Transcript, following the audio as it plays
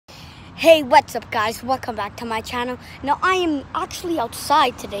Hey, what's up guys? Welcome back to my channel. Now I am actually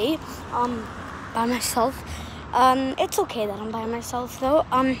outside today, by myself. It's okay that I'm by myself though.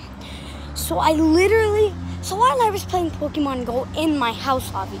 So while I was playing Pokemon Go in my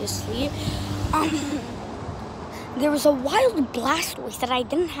house, obviously, there was a wild Blastoise that I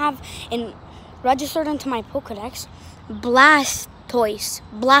didn't have registered into my Pokedex. Blastoise.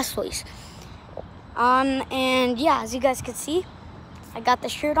 And yeah, as you guys can see, I got the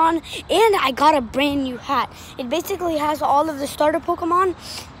shirt on, and I got a brand new hat. It basically has all of the starter Pokemon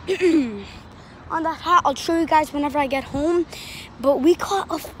on that hat. I'll show you guys whenever I get home. But we caught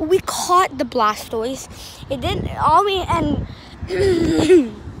the Blastoise. It didn't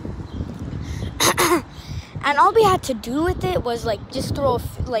and all we had to do with it was just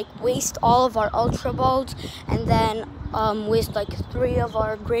waste all of our Ultra Balls, and then waste 3 of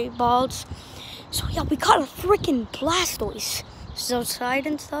our Great Balls. So yeah, we caught a freaking Blastoise. This is outside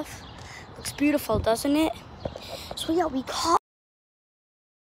and stuff. Looks beautiful, doesn't it? So yeah, we caught